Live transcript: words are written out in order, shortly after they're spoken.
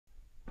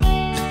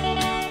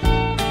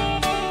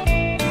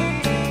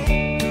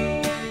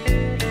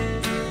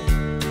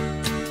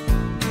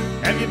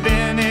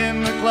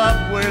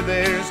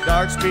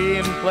darts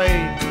being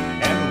played,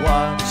 and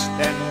watched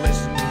and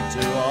listened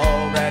to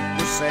all that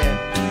was said.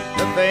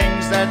 The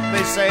things that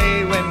they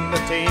say when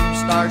the team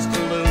starts to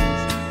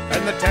lose,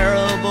 and the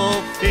terrible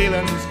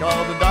feelings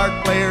called the dart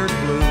player's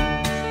blues.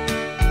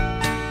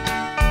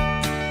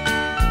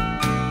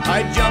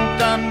 I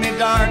jumped on me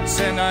darts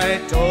and I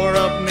tore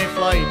up me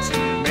flights.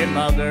 Me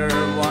mother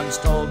once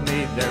told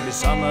me there'd be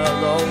some of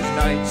those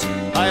nights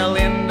I'll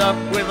end up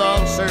with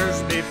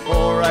ulcers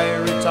before I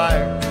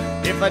retire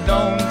if I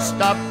don't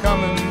stop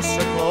coming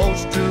so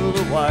close to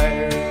the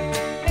wire.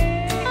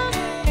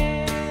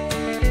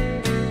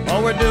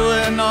 Oh, we're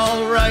doing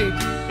all right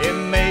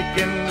in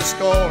making the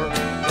score,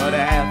 but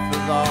half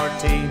of our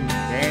team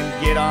can't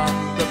get on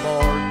the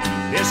board.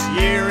 This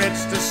year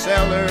it's the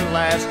cellar,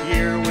 last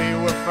year we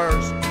were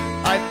first.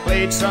 I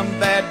played some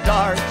bad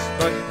darts,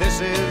 but this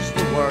is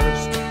the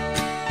worst.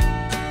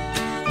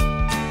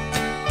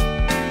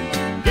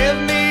 Give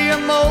me a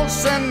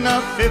Molson, a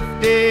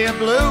 50 a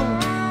blue,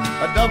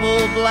 a double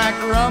black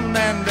rum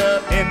and a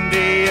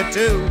India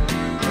too.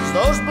 'Cause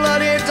those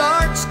bloody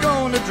darts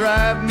gonna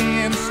drive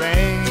me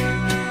insane.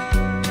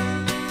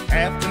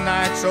 Half the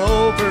night's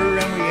over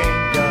and we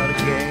ain't got a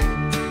game.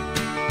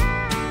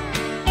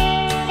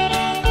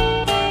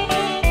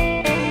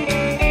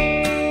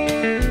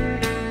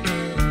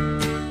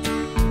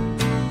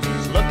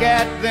 Look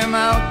at them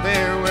out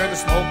there where the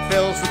smoke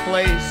fills the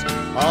place.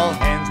 All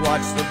hands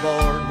watch the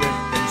board with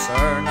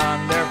concern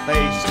on their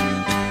face.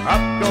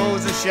 Up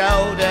goes a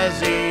shout as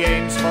he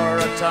aims for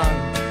a ton.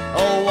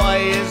 Oh, why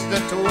is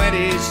the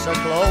 20 so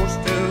close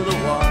to the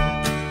 1?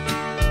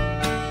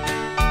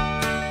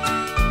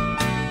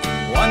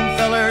 One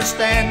feller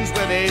stands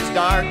with his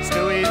darts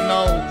to his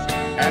nose,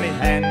 and he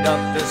hand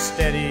up to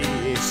steady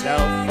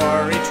himself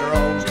for each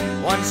rose.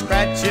 One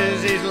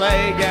scratches his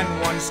leg and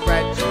one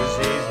scratches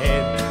his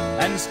head,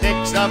 and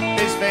sticks up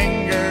his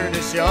finger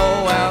to show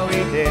how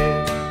he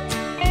did.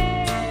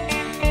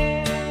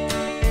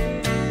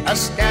 A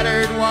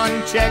scattered one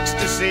checks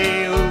to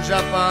see who's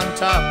up on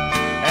top,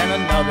 and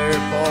another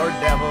poor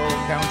devil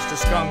counts the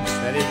skunks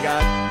that he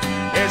got.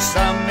 There's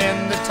some in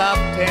the top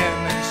 10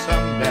 and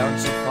some down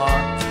so far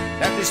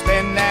that they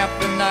spend half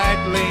the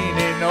night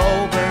leaning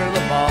over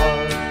the bar,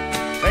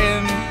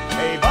 saying,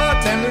 "Hey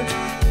bartender,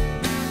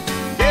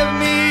 give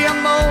me a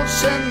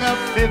Molson, a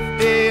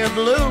 50 a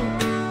blue,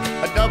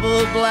 a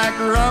double black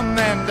rum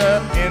and a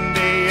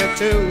India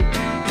too.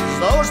 'Cause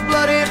those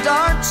bloody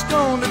darts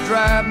gonna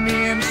drive me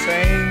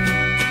insane.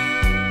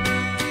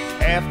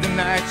 Half the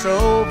night's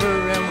over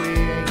and we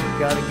ain't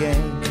got a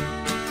game.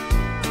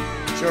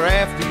 Sure,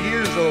 half the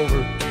year's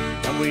over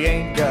and we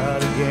ain't got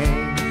a game."